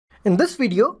In this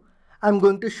video, I'm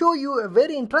going to show you a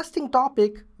very interesting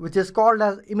topic which is called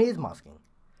as image masking.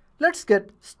 Let's get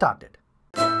started.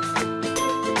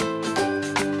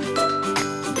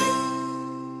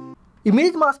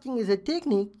 Image masking is a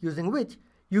technique using which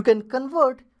you can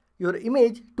convert your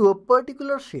image to a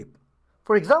particular shape.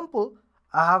 For example,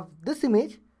 I have this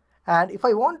image, and if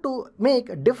I want to make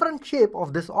a different shape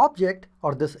of this object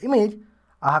or this image,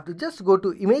 I have to just go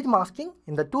to image masking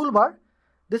in the toolbar.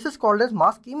 This is called as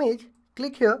mask image.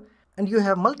 Click here and you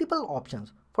have multiple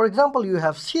options. For example, you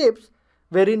have shapes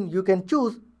wherein you can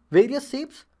choose various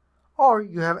shapes, or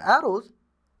you have arrows,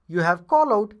 you have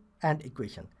callout and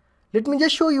equation. Let me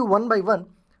just show you one by one.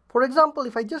 For example,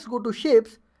 if I just go to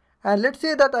shapes and let's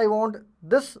say that I want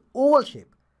this oval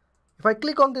shape. If I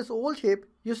click on this oval shape,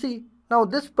 you see now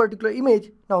this particular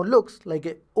image now looks like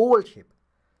an oval shape.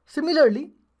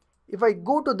 Similarly, if I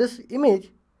go to this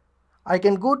image, I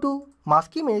can go to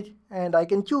mask image and I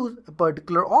can choose a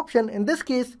particular option. In this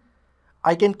case,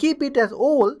 I can keep it as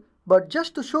oval, but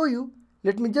just to show you,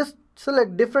 let me just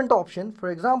select different option. For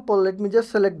example, let me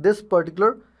just select this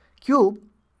particular cube,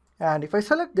 and if I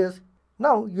select this,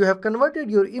 now you have converted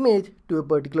your image to a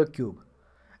particular cube.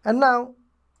 And now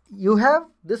you have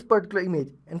this particular image.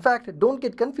 In fact, don't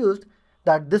get confused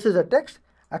that this is a text.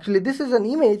 Actually, this is an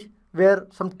image where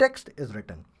some text is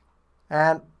written.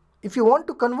 And if you want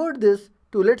to convert this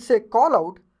to, let's say,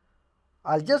 callout,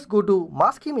 I'll just go to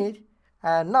mask image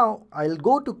and now I'll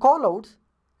go to callouts,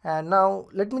 and now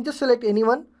let me just select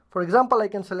anyone. For example, I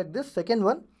can select this second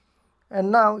one,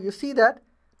 and now you see that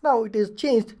now it is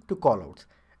changed to callouts.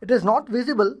 It is not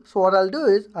visible, so what I'll do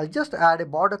is I'll just add a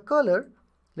border color.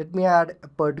 Let me add a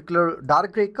particular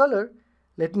dark gray color.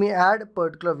 Let me add a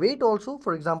particular weight also,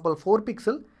 for example 4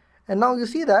 pixel. And now you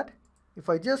see that if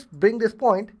I just bring this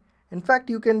point, in fact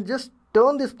you can just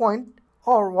turn this point,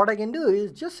 or what I can do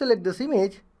is just select this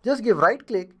image, just give right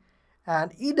click,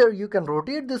 and either you can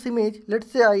rotate this image.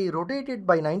 Let's say I rotate it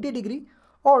by 90 degree,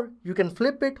 or you can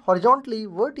flip it horizontally,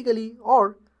 vertically,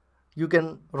 or you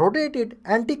can rotate it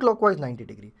anti-clockwise 90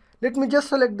 degree. Let me just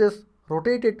select this,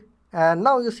 rotate it, and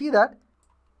now you see that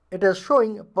it is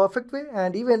showing a perfect way,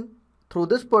 and even through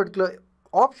this particular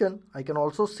option I can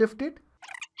also shift it.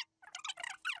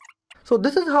 So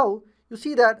this is how you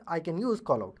see that I can use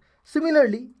callout.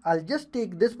 Similarly, I'll just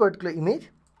take this particular image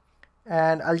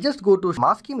and I'll just go to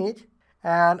mask image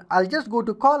and I'll just go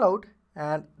to callout,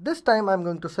 and this time I'm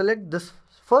going to select this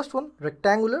first one,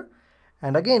 rectangular,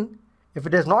 and again if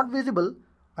it is not visible,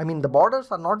 I mean the borders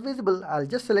are not visible, I'll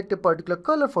just select a particular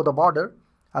color for the border.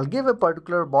 I'll give a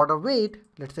particular border weight,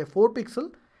 let's say 4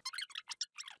 pixel.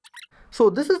 So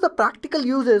this is the practical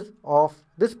uses of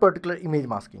this particular image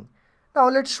masking. Now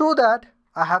let's show that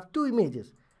I have two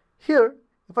images. Here,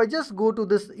 if I just go to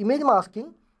this image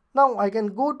masking, now I can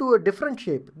go to a different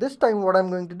shape. This time what I'm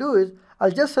going to do is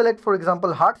I'll just select, for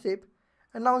example, heart shape,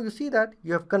 and now you see that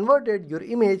you have converted your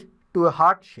image to a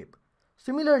heart shape.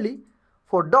 Similarly,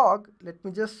 for dog, let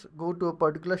me just go to a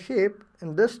particular shape,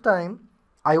 and this time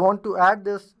I want to add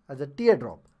this as a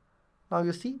teardrop. Now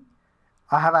you see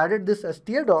I have added this as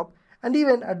teardrop, and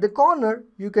even at the corner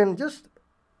you can just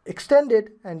extend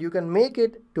it and you can make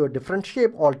it to a different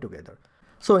shape altogether.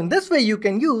 So in this way you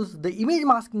can use the image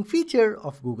masking feature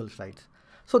of Google Slides.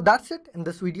 So that's it in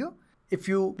this video. If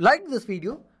you liked this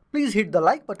video, please hit the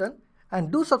like button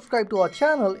and do subscribe to our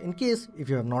channel in case if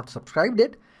you have not subscribed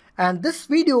it. And this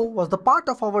video was the part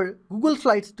of our Google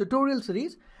Slides tutorial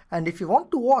series, and if you want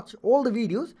to watch all the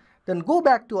videos, then go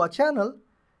back to our channel.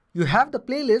 You have the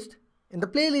playlist. In the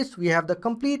playlist we have the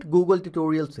complete Google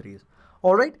tutorial series.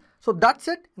 Alright, so that's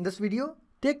it in this video.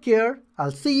 Take care.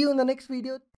 I'll see you in the next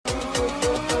video.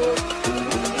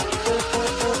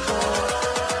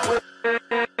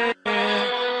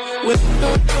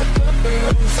 With